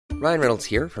Ryan Reynolds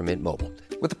here from Mint Mobile.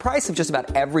 With the price of just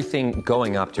about everything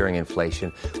going up during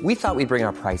inflation, we thought we'd bring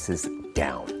our prices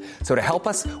down. So to help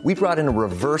us, we brought in a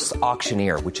reverse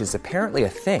auctioneer, which is apparently a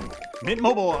thing. Mint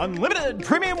Mobile Unlimited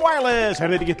Premium Wireless. How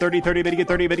to get 30, 30, bit to get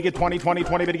 30, bit to get 20, 20,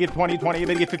 20, bit to get 20, 20,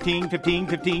 bit to get 15, 15,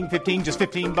 15, 15, just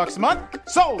 $15 a month?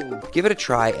 Sold! Give it a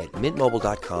try at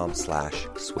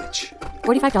mintmobile.com/switch.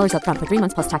 $45 up front for 3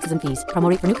 months plus taxes and fees. Promo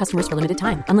rate for new customers for limited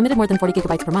time. Unlimited more than 40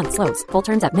 gigabytes per month. Slows full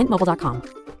terms at mintmobile.com.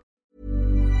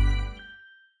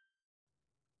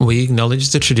 We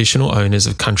acknowledge the traditional owners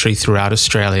of country throughout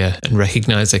Australia and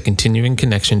recognise their continuing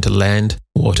connection to land,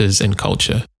 waters and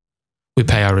culture. We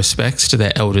pay our respects to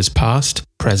their elders past,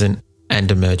 present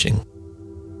and emerging.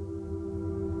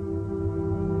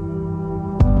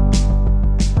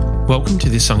 Welcome to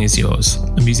This Song Is Yours,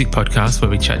 a music podcast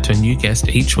where we chat to a new guest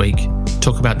each week,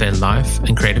 talk about their life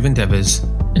and creative endeavours,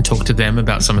 and talk to them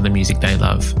about some of the music they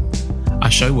love. Our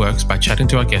show works by chatting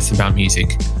to our guests about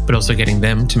music, but also getting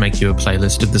them to make you a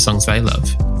playlist of the songs they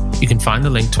love. You can find the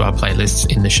link to our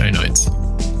playlists in the show notes.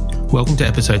 Welcome to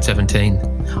episode 17.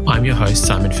 I'm your host,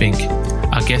 Simon Fink.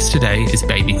 Our guest today is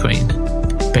Baby Queen.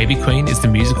 Baby Queen is the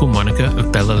musical moniker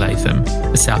of Bella Latham,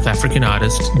 a South African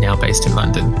artist now based in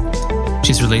London.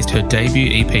 She's released her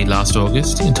debut EP last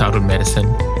August, entitled Medicine,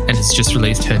 and has just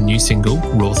released her new single,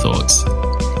 Raw Thoughts.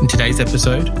 In today's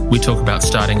episode, we talk about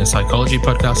starting a psychology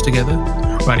podcast together,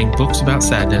 writing books about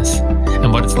sadness,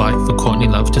 and what it's like for Courtney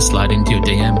Love to slide into your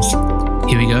DMs.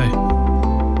 Here we go.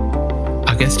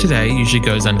 Our guest today usually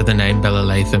goes under the name Bella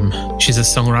Latham. She's a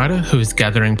songwriter who is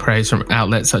gathering praise from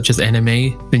outlets such as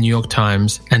NME, the New York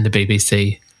Times, and the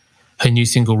BBC. Her new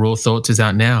single, Raw Thoughts, is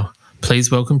out now. Please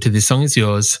welcome to This Song Is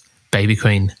Yours, Baby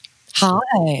Queen.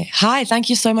 Hi. Thank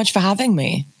you so much for having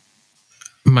me.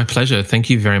 My pleasure. Thank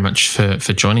you very much for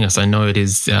joining us. I know it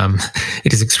is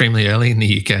extremely early in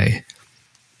the UK.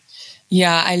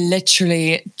 Yeah, I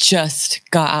literally just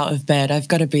got out of bed. I've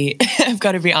got to be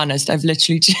honest. I've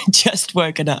literally just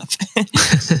woken up.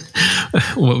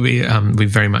 Well, we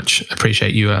very much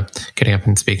appreciate you getting up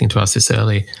and speaking to us this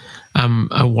early.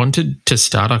 I wanted to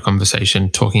start our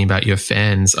conversation talking about your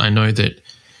fans. I know that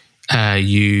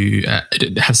you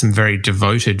have some very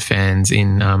devoted fans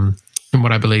in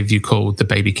what I believe you call the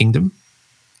Baby Kingdom.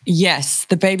 Yes,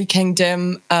 the Baby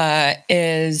Kingdom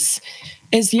is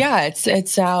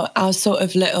it's our sort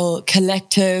of little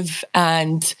collective,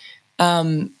 and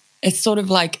it's sort of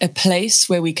like a place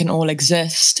where we can all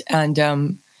exist, and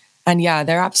yeah,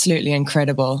 they're absolutely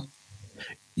incredible.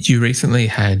 You recently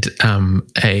had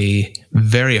a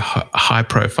very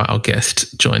high-profile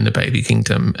guest join the Baby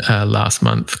Kingdom last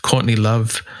month. Courtney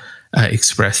Love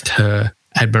expressed her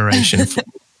admiration for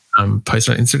post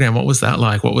on Instagram. What was that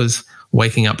like? What was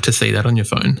waking up to see that on your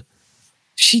phone?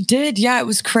 She did. Yeah, it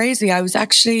was crazy. I was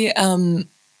actually,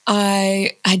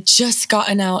 I had just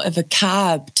gotten out of a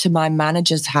cab to my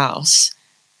manager's house,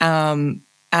 and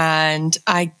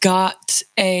I got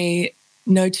a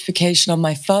notification on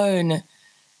my phone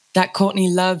that Courtney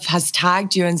Love has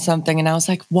tagged you in something. And I was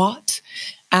like, what?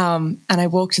 And I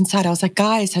walked inside. I was like,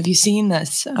 guys, have you seen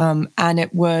this? And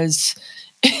it was...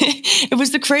 it was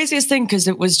the craziest thing, because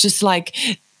it was just like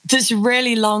this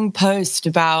really long post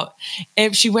about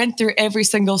if she went through every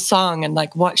single song and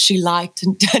like what she liked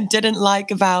and didn't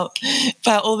like about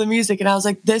all the music. And I was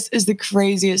like, this is the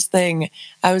craziest thing.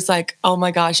 I was like, oh my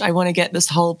gosh, I want to get this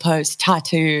whole post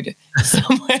tattooed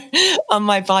somewhere on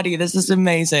my body. This is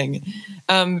amazing.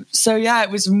 So yeah,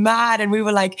 it was mad. And we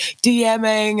were like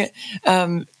DMing.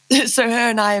 So her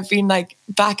and I have been like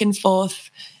back and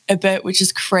forth a bit, which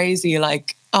is crazy.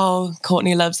 Like, oh,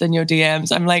 Courtney Love's in your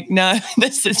DMs. I'm like, no,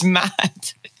 this is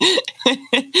mad.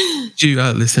 Did you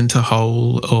listen to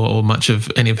whole or much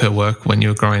of any of her work when you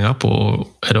were growing up, or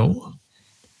at all?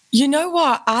 You know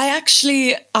what? I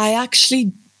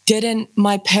actually didn't.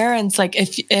 My parents, like,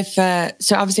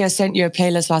 so obviously I sent you a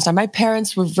playlist last time. My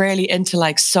parents were really into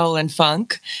like soul and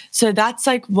funk, so that's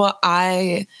like what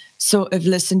I sort of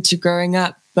listened to growing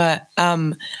up. But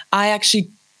I actually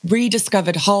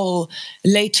rediscovered whole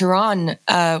later on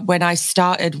when I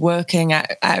started working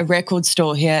at a record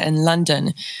store here in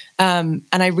London, and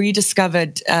I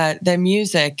rediscovered their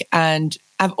music, and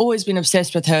I've always been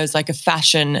obsessed with her as like a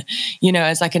fashion,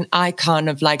 as like an icon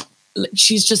of like,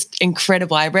 she's just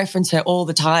incredible. I reference her all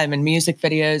the time in music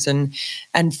videos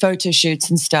and photo shoots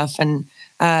and stuff, and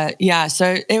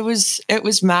so it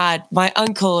was mad. My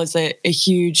uncle is a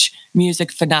huge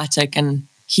music fanatic, and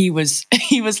he was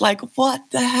like, what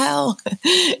the hell?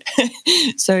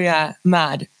 So yeah,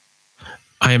 mad.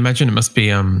 I imagine it must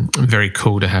be very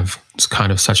cool to have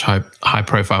kind of such high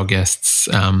profile guests,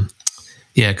 kind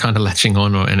of latching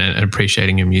on and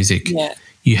appreciating your music. Yeah.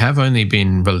 you have only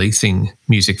been releasing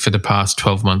music for the past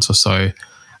 12 months or so,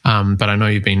 but I know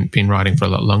you've been writing for a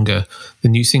lot longer. The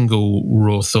new single,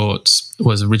 Raw Thoughts,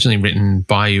 was originally written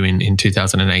by you in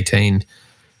 2018.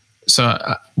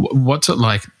 So what's it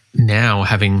like now,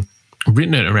 having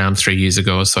written it around 3 years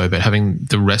ago or so, but having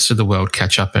the rest of the world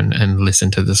catch up and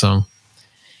listen to the song?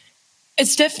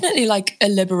 It's definitely like a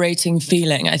liberating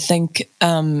feeling. I think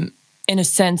in a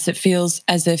sense, it feels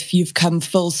as if you've come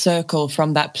full circle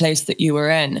from that place that you were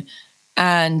in.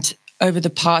 And over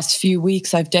the past few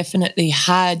weeks, I've definitely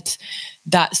had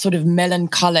that sort of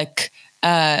melancholic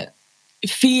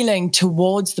feeling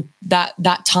towards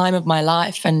that time of my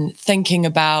life, and thinking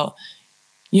about,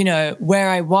 you know, where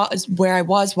I was,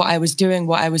 what I was doing,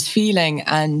 what I was feeling,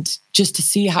 and just to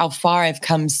see how far I've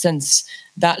come since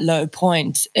that low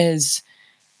point is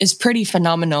pretty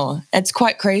phenomenal. It's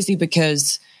quite crazy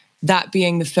because that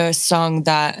being the first song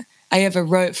that I ever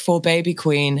wrote for Baby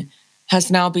Queen has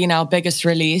now been our biggest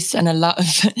release, and a lot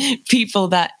of people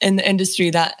that in the industry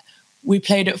that we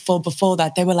played it for before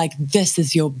that, they were like, "This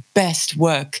is your best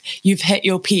work. You've hit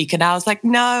your peak." And I was like,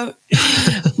 no,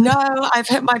 I've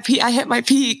hit my peak. I hit my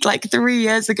peak like 3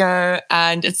 years ago,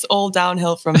 and it's all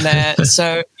downhill from there.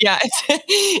 So yeah,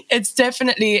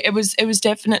 it was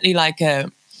definitely like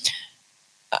a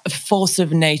force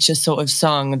of nature sort of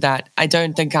song that I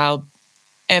don't think I'll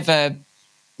ever,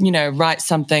 you know, write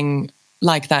something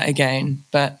like that again,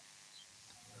 but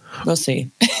we'll see.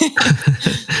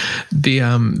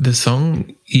 The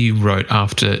song you wrote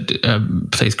after,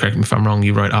 please correct me if I'm wrong,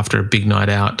 you wrote after a big night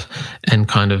out and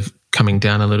kind of coming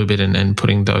down a little bit and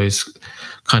putting those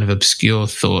kind of obscure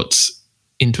thoughts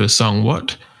into a song.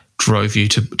 What drove you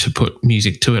to put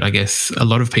music to it? I guess a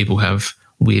lot of people have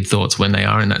weird thoughts when they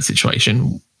are in that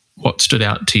situation. What stood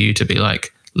out to you to be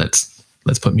like, let's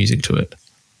put music to it?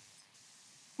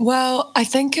 Well, I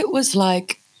think it was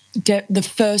like the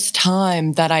first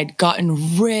time that I'd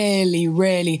gotten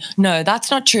really, no,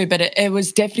 that's not true, but it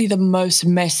was definitely the most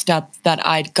messed up that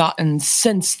I'd gotten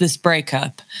since this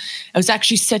breakup. I was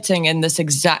actually sitting in this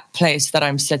exact place that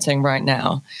I'm sitting right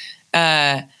now,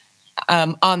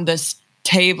 on this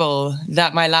table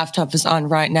that my laptop is on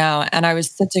right now, and I was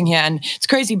sitting here, and it's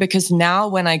crazy because now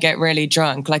when I get really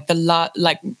drunk, like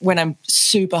when I'm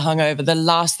super hungover, the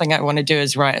last thing I want to do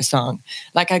is write a song.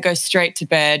 Like I go straight to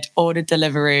bed, order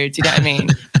delivery. Do you know what I mean?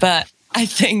 But I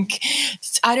think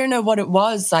I don't know what it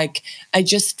was. Like I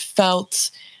just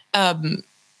felt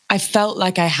I felt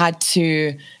like I had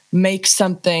to make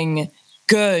something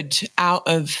good out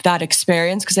of that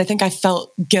experience, because I think I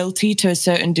felt guilty to a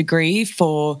certain degree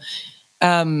for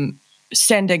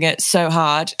sending it so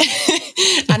hard.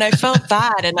 And I felt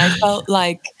bad, and I felt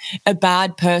like a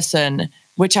bad person,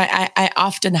 which I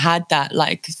often had that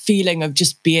like feeling of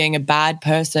just being a bad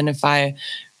person if I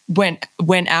went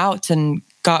out and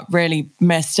got really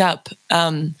messed up.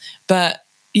 But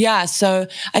yeah, so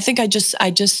I think I just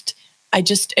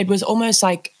it was almost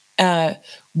like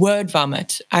word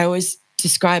vomit. I always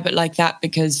describe it like that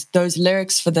because those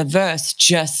lyrics for the verse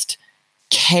just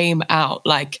came out.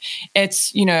 Like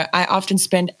it's, you know, I often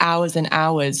spend hours and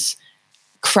hours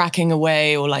cracking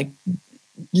away or like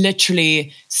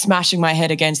literally smashing my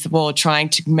head against the wall trying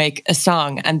to make a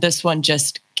song, and this one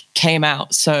just came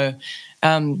out. So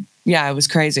yeah, it was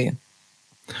crazy.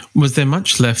 Was there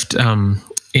much left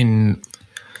in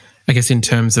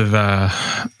terms of I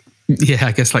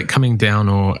guess like coming down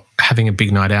or having a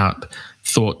big night out?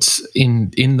 Thoughts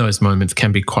in those moments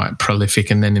can be quite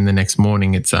prolific, and then in the next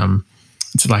morning it's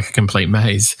like a complete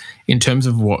maze. In terms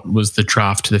of what was the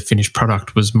draft to the finished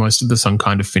product, was most of the song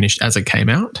kind of finished as it came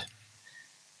out?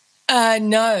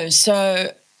 No.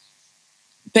 So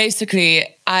basically,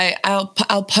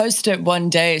 I'll post it one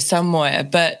day somewhere,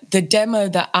 but the demo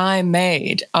that I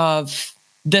made of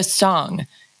this song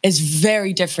is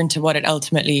very different to what it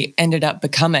ultimately ended up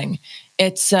becoming.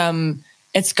 It's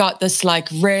got this like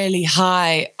really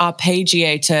high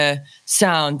arpeggiator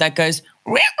sound that goes.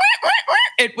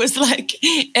 It was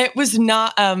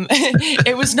not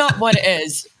it was not what it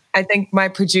is. I think my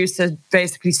producer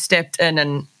basically stepped in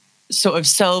and sort of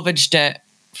salvaged it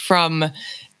from,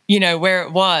 you know, where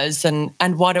it was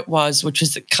and what it was, which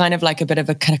was kind of like a bit of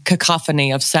a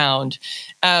cacophony of sound.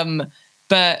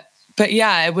 But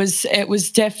yeah, it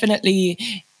was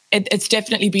definitely. It's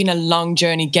definitely been a long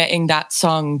journey getting that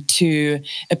song to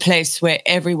a place where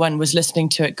everyone was listening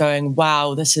to it going,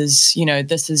 wow, this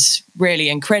is really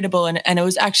incredible. And it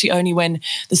was actually only when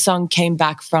the song came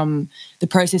back from the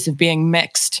process of being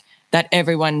mixed that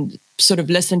everyone sort of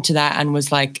listened to that and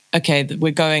was like, okay,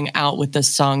 we're going out with this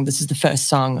song. This is the first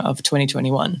song of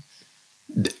 2021.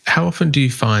 How often do you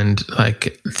find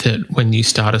like that when you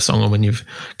start a song or when you've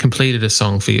completed a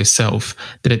song for yourself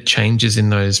that it changes in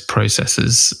those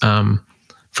processes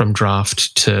from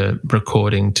draft to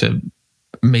recording to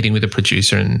meeting with a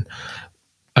producer, and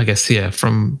I guess,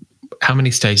 from how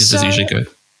many stages does it usually go?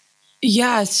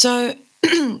 Yeah, so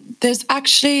there's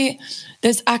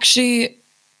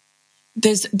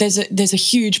a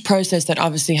huge process that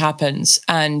obviously happens,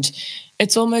 and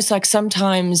it's almost like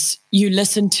sometimes you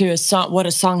listen to a song, what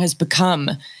a song has become,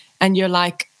 and you're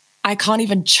like, I can't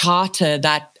even charter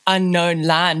that unknown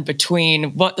land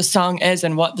between what the song is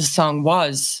and what the song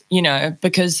was,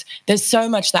 because there's so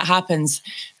much that happens.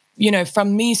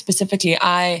 From me specifically,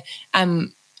 I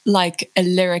am like a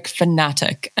lyric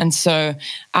fanatic, and so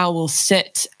I will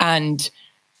sit and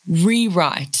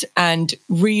rewrite and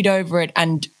read over it,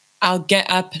 and I'll get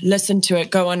up, listen to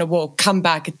it, go on a walk, come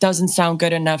back. It doesn't sound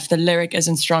good enough. The lyric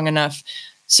isn't strong enough.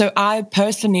 So I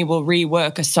personally will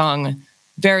rework a song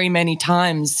very many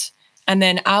times. And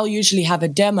then I'll usually have a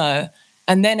demo,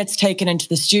 and then it's taken into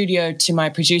the studio to my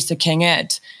producer, King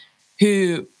Ed,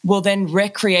 who will then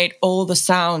recreate all the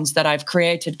sounds that I've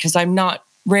created, because I'm not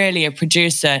really a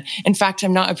producer. In fact,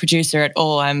 I'm not a producer at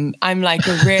all. I'm like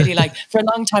a really for a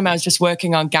long time I was just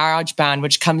working on GarageBand,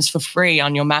 which comes for free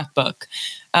on your MacBook,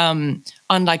 on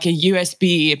like a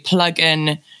USB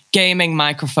plug-in gaming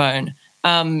microphone.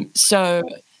 So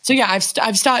yeah,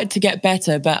 I've started to get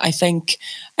better, but I think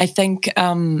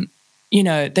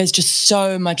there's just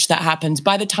so much that happens.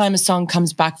 By the time a song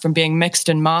comes back from being mixed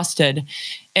and mastered,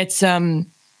 it's a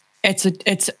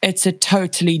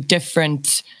totally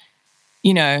different,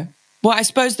 I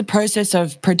suppose the process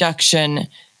of production,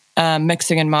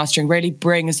 mixing and mastering really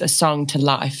brings a song to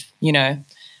life,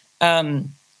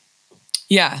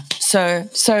 So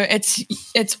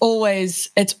it's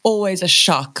always a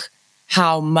shock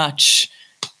how much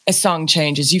a song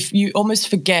changes. You almost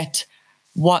forget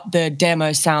what the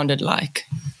demo sounded like.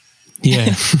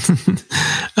 Yeah.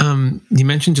 You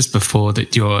mentioned just before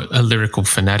that you're a lyrical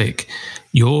fanatic.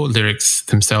 Your lyrics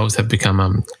themselves have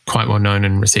become quite well known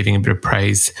and receiving a bit of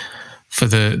praise for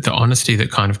the honesty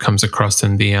that kind of comes across,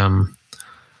 and the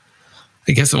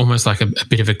I guess almost like a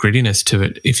bit of a grittiness to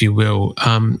it, if you will.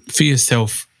 For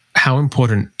yourself, how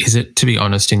important is it to be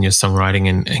honest in your songwriting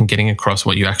and getting across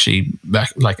what you actually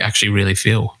really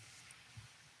feel?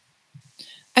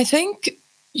 I think,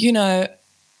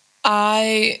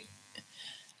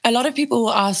 a lot of people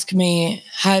will ask me,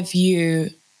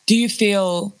 do you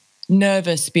feel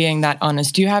nervous being that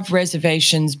honest? Do you have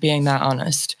reservations being that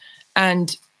honest?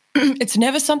 And it's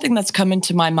never something that's come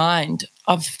into my mind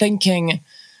of thinking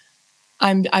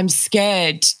I'm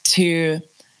scared to.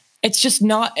 It's just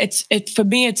not. For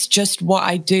me. It's just what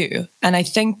I do, and I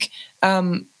think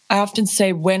I often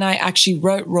say when I actually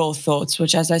wrote Raw Thoughts,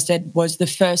 which, as I said, was the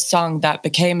first song that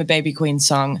became a Baby Queen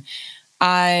song,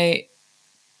 I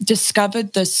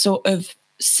discovered this sort of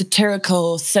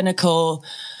satirical, cynical,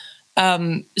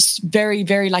 very,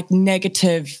 very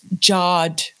negative,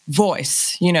 jarred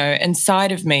voice,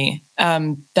 inside of me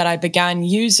that I began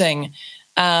using.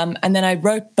 And then I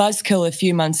wrote Buzzkill a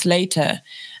few months later,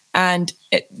 and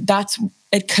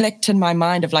it clicked in my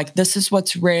mind of this is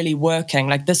what's really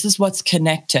working. This is what's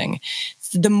connecting.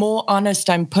 The more honest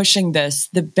I'm pushing this,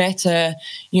 the better,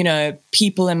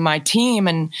 people in my team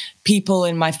and people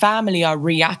in my family are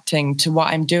reacting to what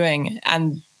I'm doing.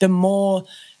 And the more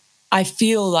I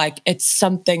feel like it's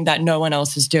something that no one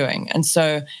else is doing. And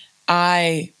so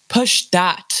I pushed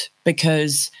that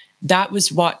because that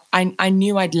was what I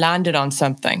knew I'd landed on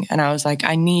something. And I was like,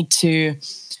 I need to,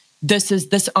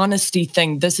 this honesty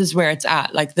thing, this is where it's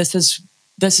at. This is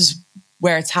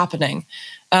where it's happening.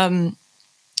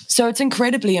 So it's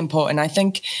incredibly important. I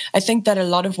think that a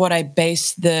lot of what I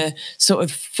base the sort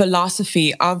of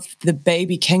philosophy of the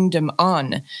Baby Kingdom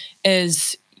on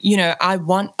is, I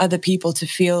want other people to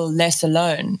feel less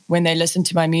alone when they listen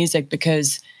to my music,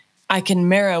 because I can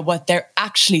mirror what they're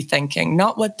actually thinking,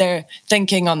 not what they're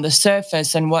thinking on the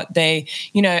surface and what they,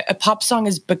 a pop song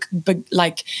is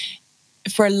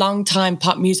for a long time,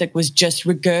 pop music was just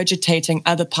regurgitating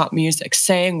other pop music,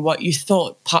 saying what you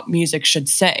thought pop music should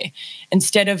say,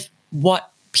 instead of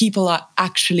what people are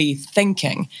actually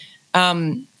thinking,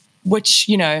 which,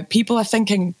 people are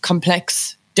thinking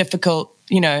complex, difficult,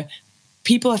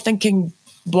 people are thinking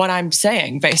what I'm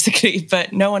saying, basically,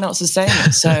 but no one else is saying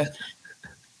it. So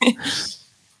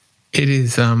it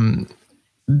is, some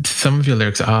of your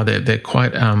lyrics are, they're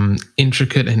quite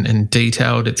intricate and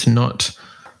detailed. It's not...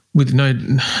 with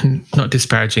not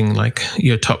disparaging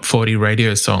your top 40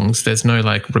 radio songs, there's no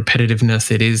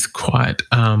repetitiveness. It is quite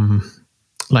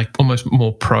almost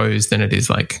more prose than it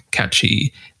is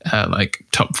catchy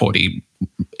top 40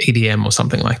 EDM or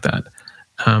something like that.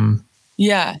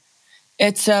 Yeah,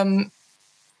 it's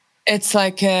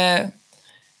like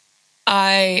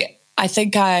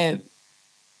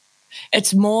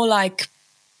it's more like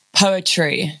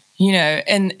poetry, you know,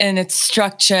 in its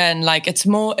structure, and like it's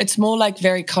more like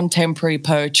very contemporary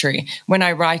poetry when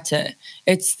I write it.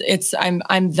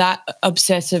 I'm that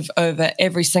obsessive over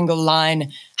every single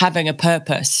line having a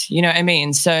purpose, you know what I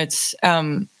mean? So it's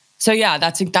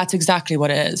that's exactly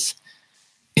what it is.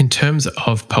 In terms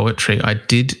of poetry, I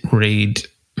did read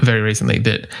very recently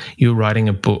that you're writing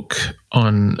a book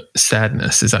on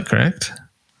sadness. Is that correct?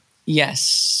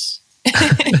 Yes.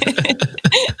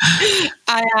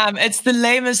 I am. It's the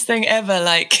lamest thing ever.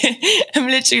 Like, I'm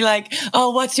literally like,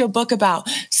 oh, what's your book about?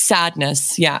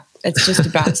 Sadness. Yeah, it's just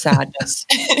about sadness.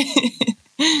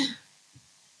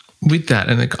 With that,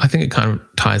 and I think it kind of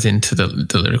ties into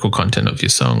the lyrical content of your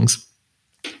songs,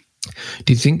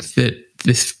 do you think that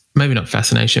this, maybe not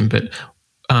fascination, but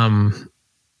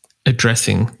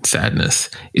addressing sadness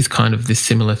is kind of this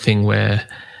similar thing where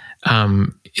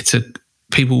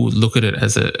people look at it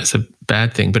as a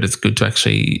bad thing, but it's good to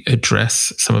actually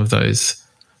address some of those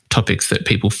topics that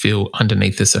people feel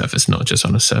underneath the surface, not just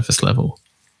on a surface level?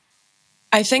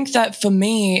 I think that for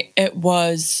me, it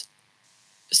was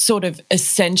sort of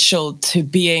essential to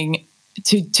being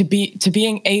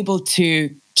able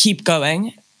to keep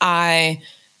going. I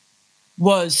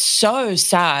was so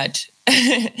sad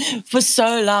for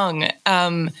so long.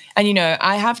 And, you know,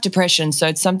 I have depression, so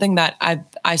it's something that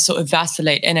I sort of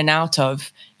vacillate in and out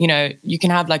of. You know, you can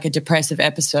have like a depressive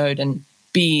episode and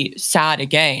be sad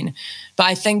again. But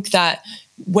I think that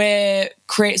where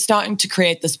starting to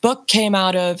create this book came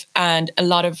out of, and a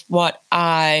lot of what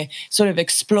I sort of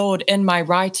explored in my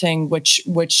writing,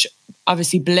 which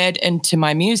obviously bled into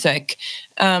my music,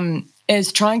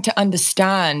 is trying to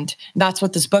understand. That's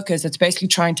what this book is. It's basically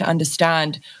trying to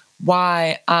understand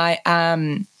why I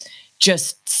am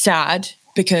just sad,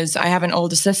 because I have an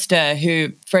older sister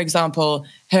who, for example,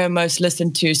 her most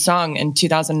listened to song in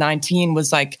 2019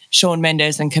 was like Shawn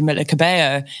Mendes and Camila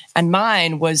Cabello, and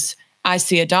mine was I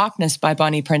See a Darkness by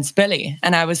Bonnie Prince Billy.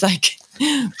 And I was like,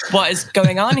 what is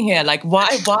going on here? Like, why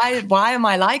am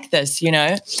I like this, you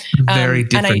know? Very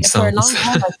different songs. For a long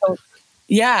time,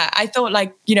 I thought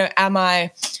like, you know, am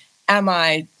I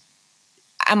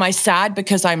sad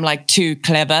because I'm like too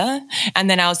clever? And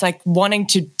then I was like wanting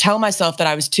to tell myself that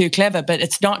I was too clever, but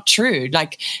it's not true.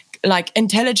 Like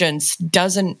intelligence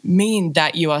doesn't mean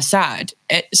that you are sad.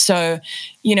 So,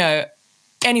 you know,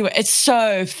 anyway, it's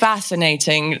so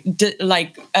fascinating,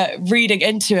 reading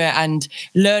into it and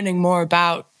learning more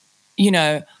about, you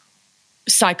know,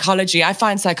 psychology. I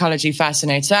find psychology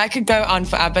fascinating. So I could go on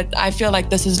forever, but I feel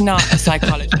like this is not a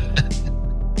psychology.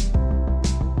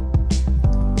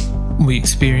 We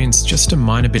experienced just a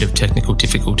minor bit of technical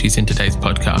difficulties in today's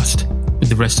podcast, with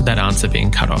the rest of that answer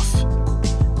being cut off.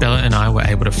 Bella and I were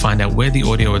able to find out where the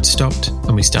audio had stopped,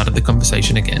 and we started the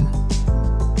conversation again.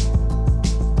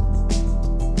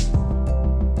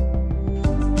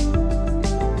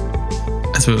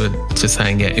 As we were just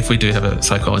saying, yeah, if we do have a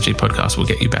psychology podcast, we'll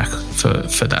get you back for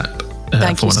that.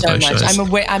 Thank for you one so of those much. shows.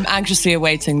 I'm anxiously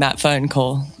awaiting that phone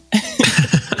call.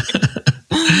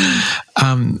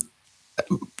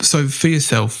 So for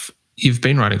yourself, you've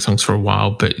been writing songs for a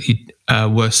while, but you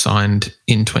were signed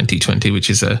in 2020, which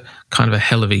is a kind of a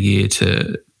hell of a year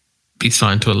to be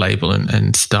signed to a label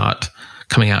and start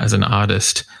coming out as an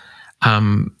artist.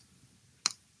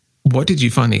 What did you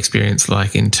find the experience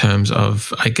like in terms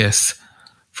of, I guess,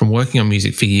 from working on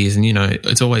music for years, and, you know,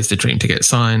 it's always the dream to get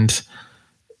signed,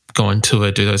 go on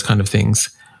tour, do those kind of things.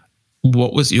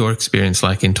 What was your experience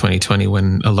like in 2020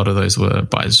 when a lot of those were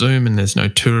by Zoom and there's no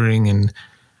touring? And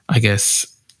I guess,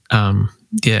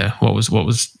 what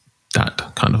was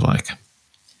that kind of like?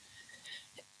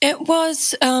 It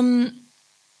was...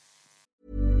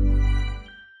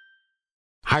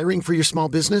 Hiring for your small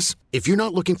business? If you're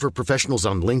not looking for professionals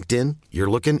on LinkedIn,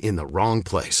 you're looking in the wrong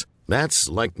place. That's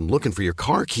like looking for your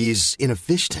car keys in a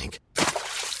fish tank.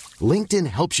 LinkedIn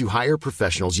helps you hire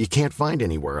professionals you can't find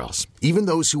anywhere else, even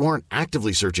those who aren't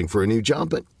actively searching for a new job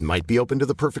but might be open to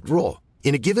the perfect role.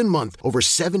 In a given month, over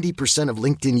 70% of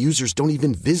LinkedIn users don't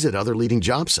even visit other leading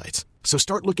job sites. So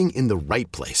start looking in the right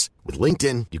place. With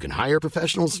LinkedIn, you can hire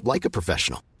professionals like a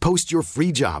professional. Post your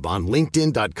free job on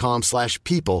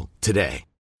linkedin.com/people today.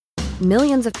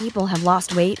 Millions of people have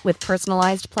lost weight with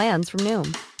personalized plans from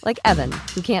Noom. Like Evan,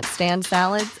 who can't stand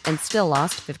salads and still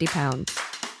lost 50 pounds.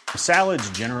 Salads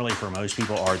generally for most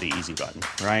people are the easy button,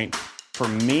 right? For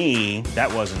me,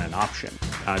 that wasn't an option.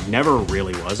 I never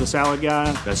really was a salad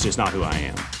guy. That's just not who I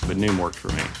am. But Noom worked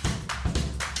for me.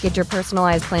 Get your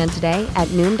personalized plan today at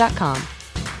Noom.com.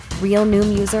 Real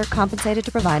Noom user compensated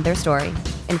to provide their story.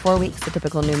 In 4 weeks, the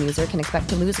typical Noom user can expect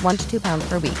to lose 1 to 2 pounds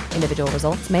per week. Individual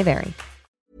results may vary.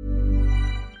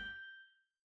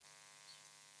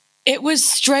 It was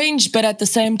strange, but at the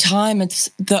same time, it's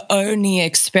the only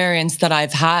experience that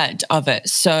I've had of it.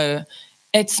 So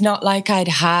it's not like I'd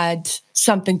had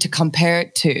something to compare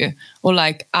it to, or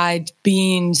like I'd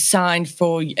been signed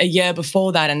for a year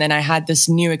before that, and then I had this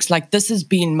new, this has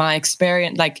been my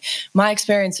experience. Like, my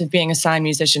experience of being a signed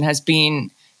musician has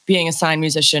been being a signed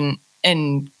musician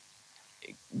in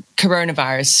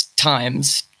coronavirus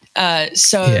times. I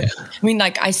mean,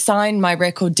 like, I signed my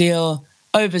record deal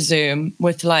over Zoom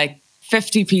with like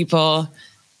 50 people.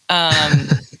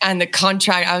 And the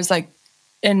contract, I was like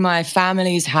in my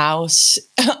family's house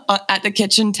at the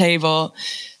kitchen table.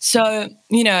 So,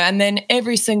 you know, and then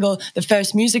the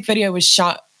first music video was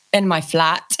shot in my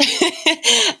flat.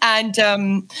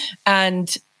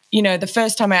 and, you know, the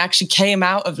first time I actually came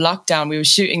out of lockdown, we were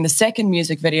shooting the second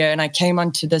music video, and I came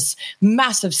onto this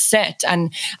massive set,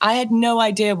 and I had no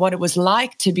idea what it was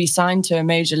like to be signed to a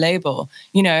major label.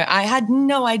 You know, I had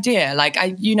no idea. Like,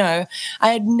 I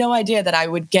had no idea that I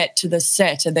would get to the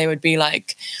set and they would be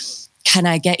like, can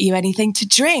I get you anything to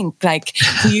drink? Like,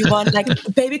 do you want, like,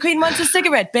 Baby Queen wants a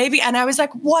cigarette, baby? And I was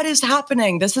like, what is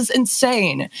happening? This is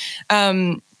insane.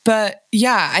 But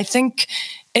yeah, I think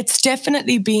it's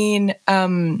definitely been,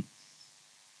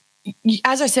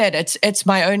 as I said, it's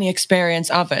my only experience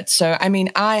of it. So, I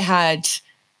mean, it's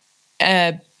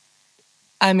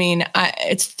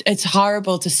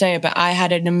horrible to say, but I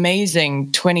had an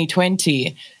amazing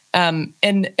 2020 in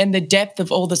the depth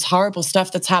of all this horrible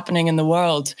stuff that's happening in the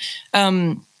world.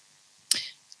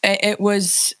 It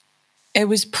was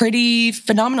pretty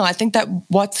phenomenal. I think that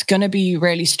what's going to be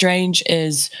really strange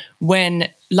is when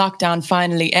lockdown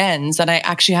finally ends and I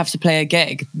actually have to play a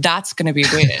gig. That's going to be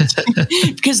weird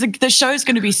because the show's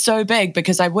going to be so big,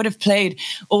 because I would have played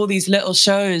all these little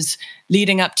shows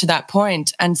leading up to that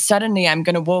point, and suddenly I'm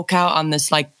going to walk out on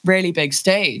this like really big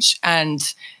stage, and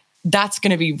that's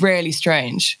going to be really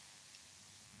strange.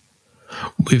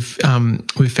 We've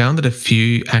found that a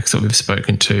few acts that we've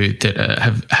spoken to that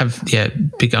have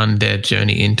begun their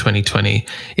journey in 2020.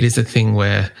 It is a thing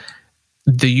where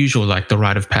the usual, like, the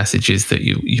rite of passage is that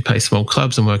you play small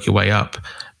clubs and work your way up.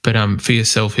 But for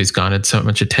yourself, who's garnered so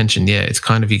much attention, it's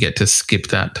kind of, you get to skip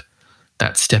that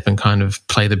step and kind of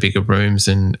play the bigger rooms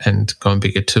and go on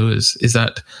bigger tours. Is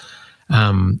that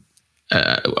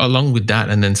along with that,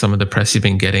 and then some of the press you've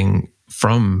been getting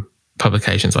from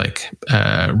publications like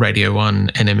Radio 1,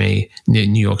 NME,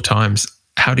 New York Times,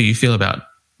 how do you feel about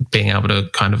being able to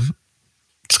kind of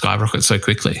skyrocket so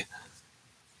quickly?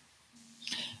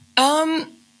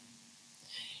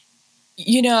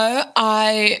 You know,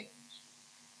 I'm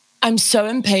so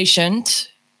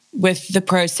impatient with the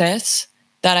process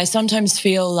that I sometimes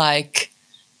feel like,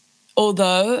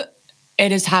 although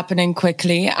it is happening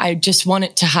quickly, I just want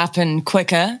it to happen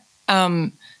quicker.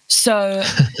 So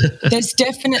there's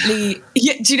definitely,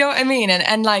 do you know what I mean?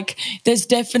 And like, there's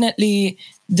definitely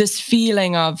this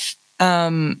feeling of,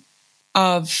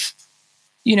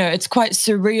 you know, it's quite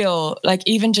surreal. Like,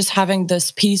 even just having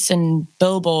this piece in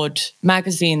Billboard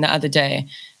magazine the other day,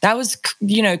 that was,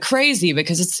 you know, crazy,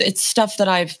 because it's stuff that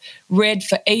I've read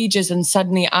for ages, and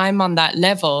suddenly I'm on that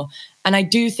level. And I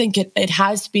do think it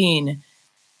has been,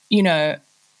 you know,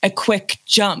 a quick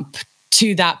jump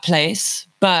to that place.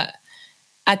 But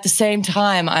at the same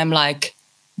time, I'm like,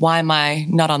 why am I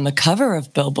not on the cover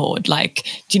of Billboard? Like,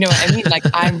 do you know what I mean? Like,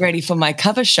 I'm ready for my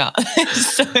cover shot.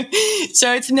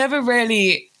 So it's never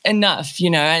really enough,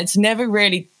 you know, it's never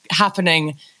really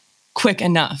happening quick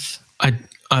enough.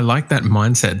 I like that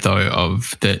mindset, though,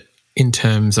 of that in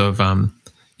terms of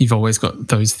you've always got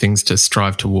those things to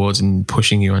strive towards and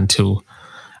pushing you until,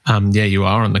 you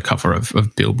are on the cover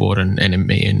of Billboard and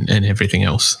NME and everything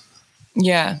else.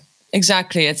 Yeah,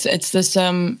 exactly. It's this,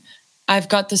 I've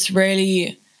got this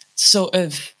really sort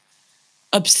of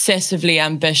obsessively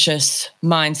ambitious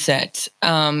mindset.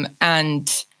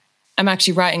 And I'm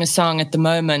actually writing a song at the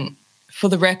moment for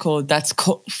the record that's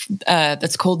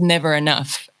called Never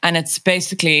Enough. And it's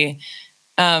basically,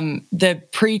 the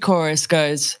pre-chorus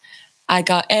goes, I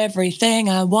got everything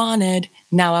I wanted,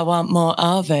 now I want more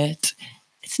of it.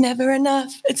 It's never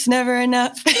enough. It's never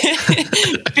enough.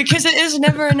 Because it is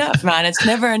never enough, man. It's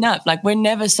never enough. Like, we're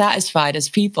never satisfied as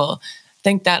people.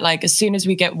 Think that, like, as soon as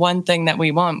we get one thing that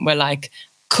we want, we're like,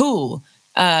 cool.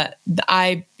 That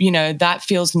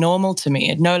feels normal to me.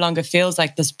 It no longer feels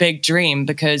like this big dream,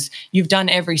 because you've done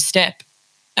every step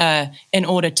in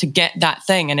order to get that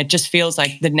thing. And it just feels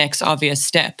like the next obvious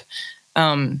step.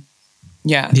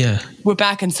 Yeah. We're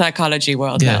back in psychology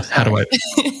world now. How do I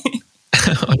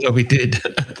I know we did.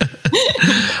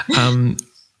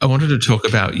 I wanted to talk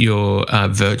about your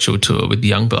virtual tour with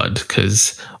Youngblood,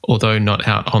 because although not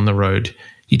out on the road,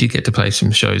 you did get to play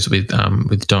some shows with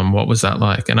Dom. What was that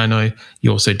like? And I know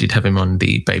you also did have him on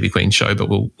the Baby Queen show, but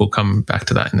we'll come back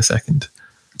to that in a second.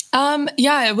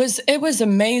 Yeah, it was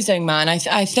amazing, man.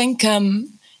 I think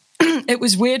it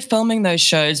was weird filming those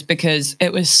shows because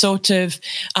it was sort of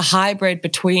a hybrid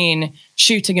between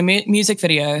shooting a music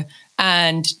video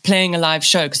and playing a live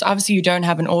show, because obviously you don't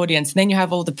have an audience. And then you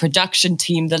have all the production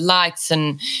team, the lights,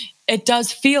 and it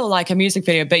does feel like a music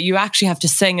video, but you actually have to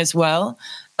sing as well.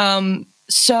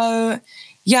 So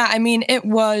yeah, I mean, it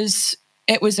was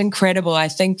incredible. I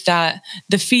think that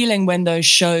the feeling when those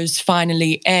shows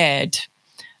finally aired,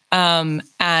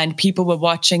 and people were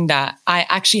watching that, I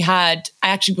actually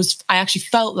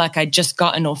felt like I'd just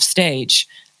gotten off stage.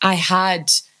 I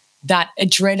had that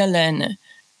adrenaline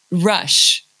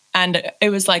rush. And it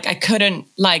was like, I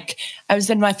was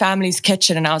in my family's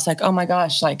kitchen and I was like, oh my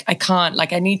gosh, like I can't,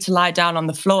 like I need to lie down on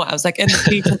the floor. I was like in the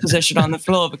fetal position on the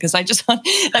floor because I just, like,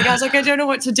 I was like, I don't know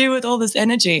what to do with all this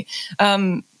energy.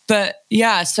 But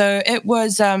yeah, so it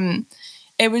was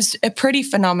a pretty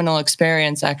phenomenal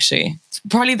experience, actually. It's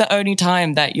probably the only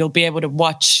time that you'll be able to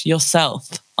watch yourself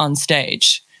on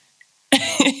stage.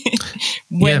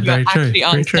 When you're actually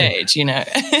on stage, you know.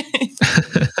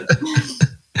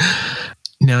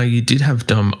 Now, you did have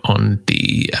Dom on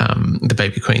the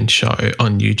Baby Queen show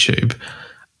on YouTube.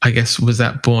 I guess, was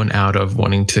that born out of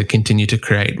wanting to continue to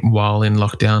create while in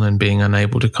lockdown and being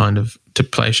unable to to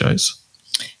play shows?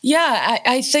 Yeah,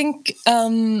 I think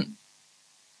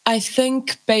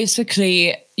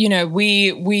basically, you know,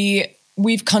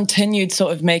 we've continued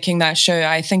sort of making that show.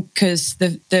 I think because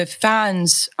the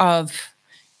fans of,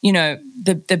 you know,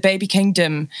 the Baby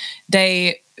Kingdom,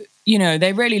 they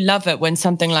really love it when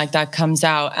something like that comes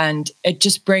out, and it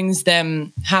just brings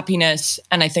them happiness.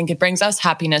 And I think it brings us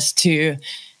happiness to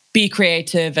be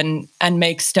creative and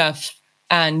make stuff.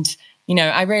 And, you know,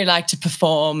 I really like to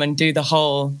perform and do the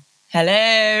whole,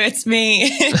 hello, it's me.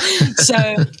 So,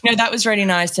 you know, that was really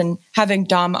nice. And having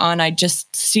Dom on, I'd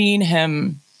just seen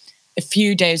him a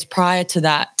few days prior to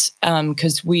that,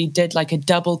 because we did like a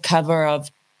double cover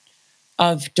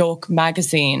of Dork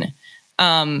magazine.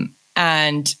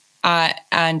 And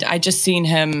I just seen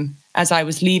him as I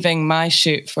was leaving my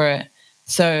shoot for it.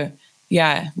 So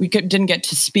yeah, we didn't get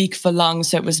to speak for long.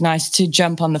 So it was nice to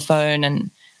jump on the phone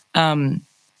and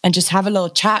just have a little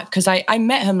chat. Cause I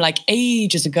met him like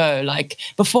ages ago, like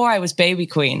before I was Baby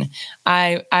Queen.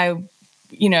 I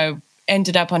you know,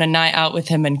 ended up on a night out with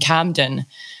him in Camden,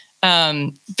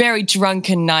 very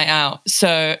drunken night out.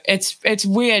 So it's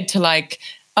weird to like,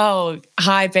 oh,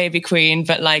 hi, Baby Queen.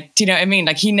 But like, do you know what I mean?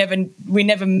 Like we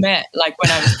never met like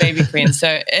when I was Baby Queen.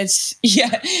 So it's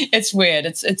weird.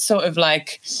 It's sort of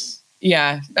like,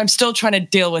 yeah, I'm still trying to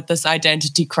deal with this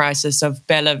identity crisis of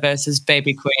Bella versus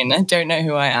Baby Queen. I don't know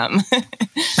who I am.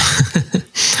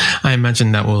 I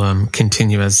imagine that will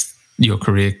continue as your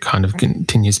career kind of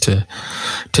continues to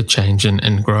change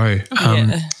and grow.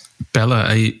 Bella,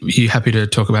 are you happy to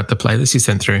talk about the playlist you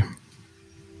sent through?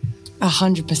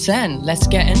 100%. Let's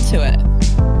get into it.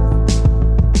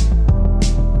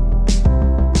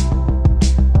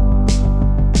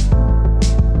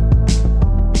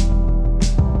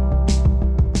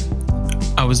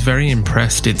 I was very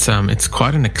impressed. It's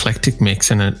quite an eclectic mix,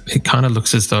 and it kind of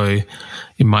looks as though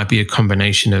it might be a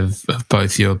combination of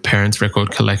both your parents'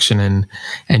 record collection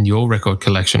and your record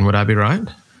collection. Would I be right?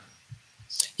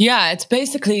 Yeah, it's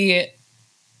basically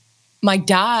my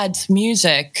dad's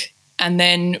music and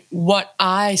then what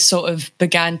I sort of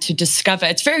began to discover.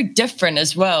 It's very different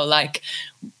as well. Like,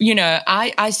 you know,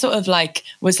 I sort of like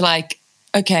was like,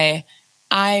 okay,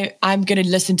 I'm going to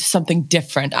listen to something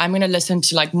different. I'm going to listen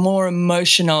to like more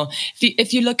emotional.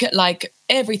 If you look at like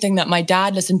everything that my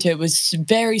dad listened to, it was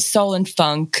very soul and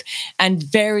funk and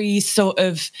very sort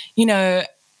of, you know,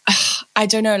 I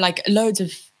don't know, like loads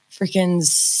of freaking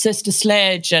Sister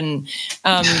Sledge and,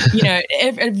 you know,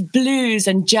 blues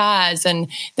and jazz. And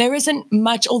there isn't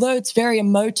much, although it's very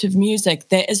emotive music,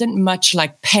 there isn't much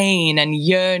like pain and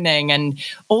yearning and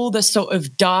all the sort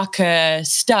of darker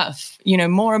stuff, you know,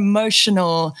 more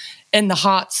emotional in the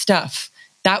heart stuff.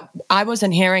 That I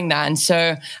wasn't hearing that. And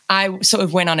so I sort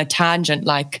of went on a tangent,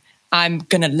 like, I'm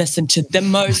going to listen to the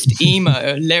most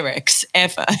emo lyrics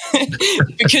ever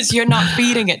because you're not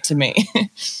feeding it to me.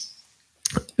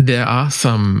 There are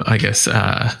some, I guess,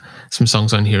 some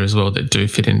songs on here as well that do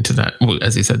fit into that. Well,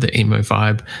 as you said, the emo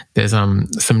vibe. There's some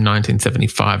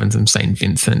 1975 and some St.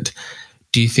 Vincent.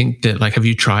 Do you think that, like, have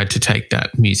you tried to take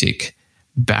that music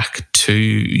back to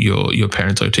your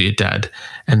parents or to your dad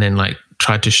and then, like,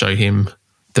 tried to show him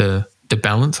the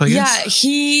balance, I Yeah, guess?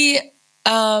 he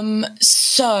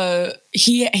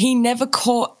never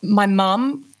caught my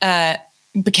mum.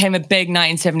 Became a big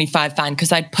 1975 fan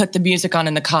because I'd put the music on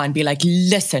in the car and be like,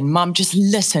 listen, Mom, just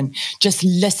listen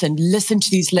to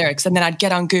these lyrics. And then I'd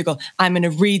get on Google, I'm going to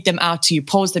read them out to you,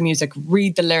 pause the music,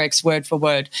 read the lyrics word for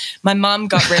word. My mom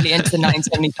got really into the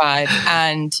 1975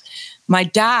 and my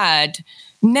dad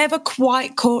never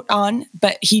quite caught on,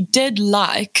 but he did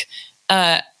like,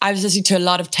 I was listening to a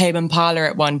lot of Tame Impala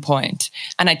at one point,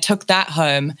 and I took that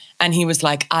home, and he was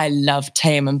like, I love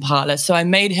Tame Impala. So I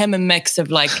made him a mix of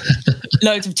like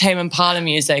loads of Tame Impala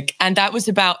music, and that was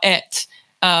about it.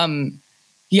 I'm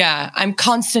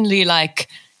constantly like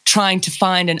trying to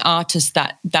find an artist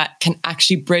that can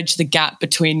actually bridge the gap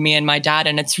between me and my dad,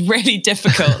 and it's really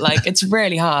difficult. Like, it's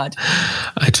really hard.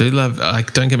 I do love,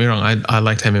 like, don't get me wrong, I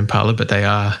like Tame Impala, but they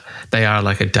are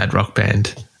like a dad rock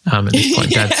band. At this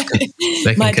point,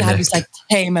 my dad was like,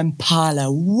 Tame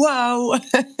Impala, whoa.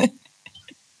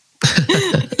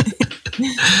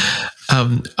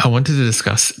 I wanted to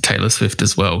discuss Taylor Swift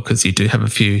as well, because you do have a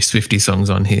few Swiftie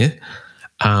songs on here.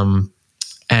 And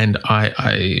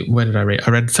where did I read?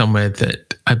 I read somewhere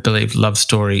that I believe Love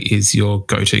Story is your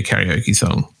go-to karaoke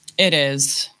song. It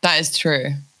is. That is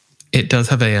true. It does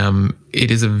have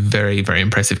it is a very, very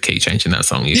impressive key change in that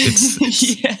song.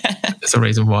 There's a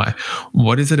reason why.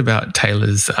 What is it about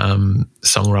Taylor's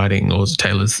songwriting or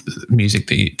Taylor's music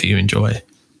that you enjoy?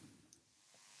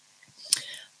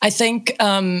 I think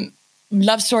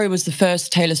Love Story was the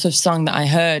first Taylor Swift song that I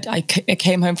heard. I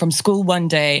came home from school one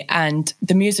day and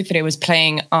the music video was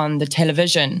playing on the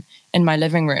television in my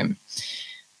living room.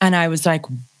 And I was like,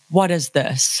 what is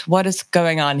this? What is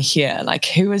going on here? Like,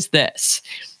 who is this?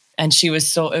 And she was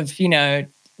sort of,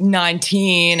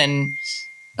 19 and,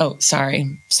 oh,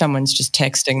 sorry, someone's just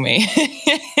texting me.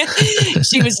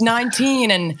 She was 19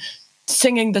 and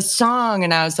singing the song.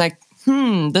 And I was like,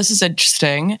 this is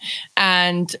interesting.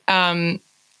 And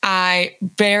I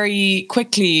very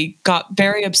quickly got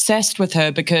very obsessed with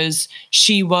her because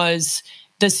she was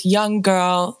this young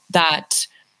girl that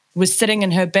was sitting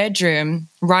in her bedroom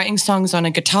writing songs on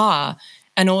a guitar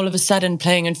and all of a sudden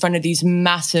playing in front of these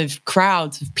massive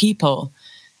crowds of people.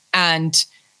 And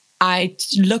I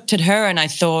looked at her and I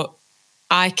thought,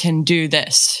 I can do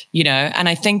this, And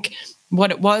I think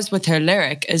what it was with her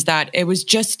lyric is that it was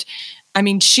just,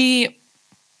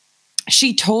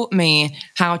 she taught me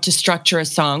how to structure a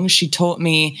song. She taught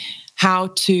me how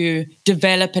to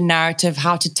develop a narrative,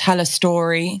 how to tell a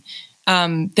story.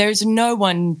 There's no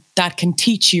one that can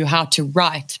teach you how to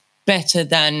write better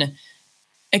than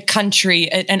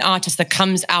an artist that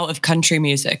comes out of country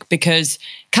music, because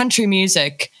country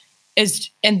music is,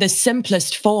 in the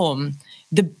simplest form,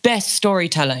 the best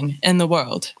storytelling in the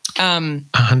world.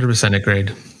 100%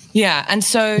 agreed. Yeah. And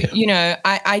so,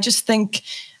 I just think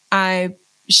it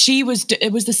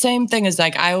was the same thing as,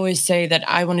 like, I always say that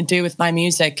I want to do with my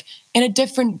music in a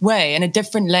different way, in a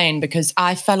different lane, because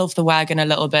I fell off the wagon a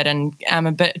little bit and I'm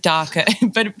a bit darker,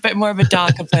 but a bit more of a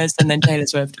darker person than Taylor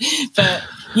Swift. But,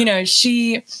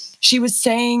 she was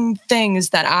saying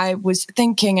things that I was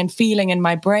thinking and feeling in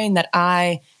my brain that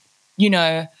I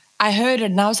heard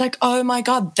it and I was like, oh my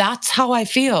God, that's how I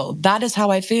feel. That is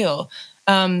how I feel.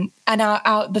 And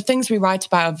the things we write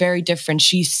about are very different.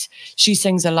 She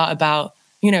sings a lot about,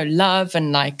 love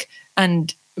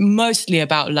and mostly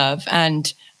about love.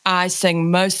 And I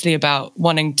sing mostly about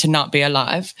wanting to not be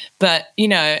alive. But,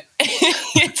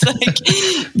 it's like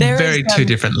very two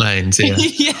different lanes.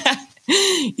 Yeah.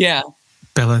 Yeah.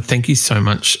 Bella, thank you so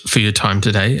much for your time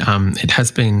today. It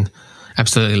has been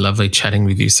absolutely lovely chatting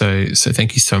with you. So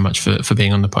thank you so much for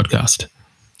being on the podcast.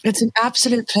 It's an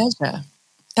absolute pleasure.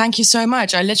 Thank you so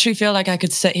much. I literally feel like I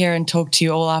could sit here and talk to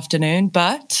you all afternoon,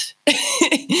 but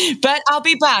I'll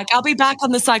be back. I'll be back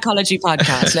on the Psychology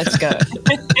Podcast. Let's go.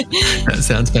 That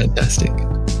sounds fantastic.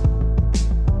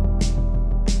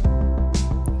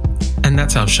 And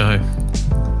that's our show.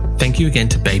 Thank you again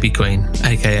to Baby Queen,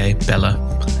 aka Bella.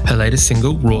 Her latest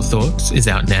single, Raw Thoughts, is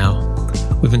out now.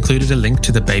 We've included a link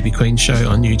to the Baby Queen show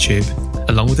on YouTube,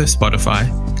 along with her Spotify,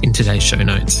 in today's show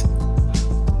notes.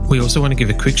 We also want to give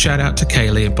a quick shout out to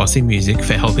Kaylee at Bossy Music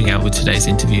for helping out with today's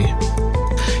interview.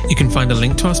 You can find a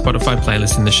link to our Spotify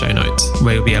playlist in the show notes,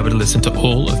 where you'll be able to listen to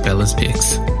all of Bella's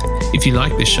picks. If you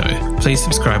like this show, please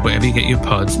subscribe wherever you get your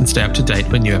pods and stay up to date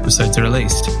when new episodes are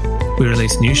released. We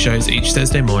release new shows each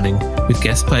Thursday morning, with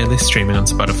guest playlists streaming on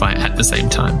Spotify at the same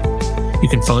time. You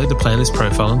can follow the playlist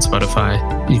profile on Spotify.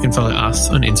 You can follow us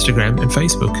on Instagram and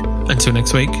Facebook. Until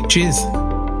next week, cheers.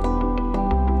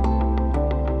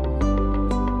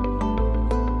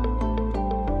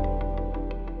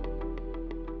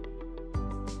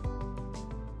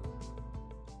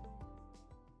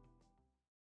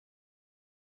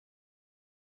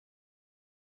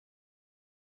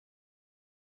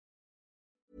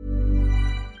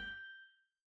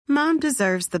 Mom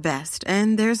deserves the best,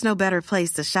 and there's no better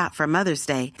place to shop for Mother's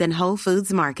Day than Whole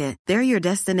Foods Market. They're your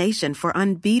destination for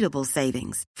unbeatable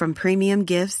savings, from premium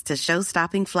gifts to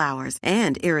show-stopping flowers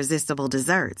and irresistible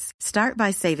desserts. Start by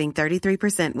saving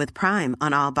 33% with Prime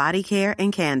on all body care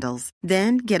and candles.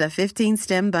 Then get a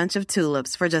 15-stem bunch of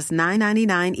tulips for just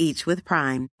 $9.99 each with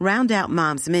Prime. Round out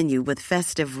Mom's menu with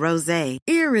festive rosé,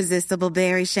 irresistible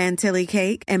berry chantilly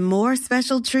cake, and more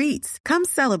special treats. Come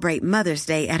celebrate Mother's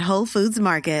Day at Whole Foods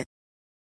Market.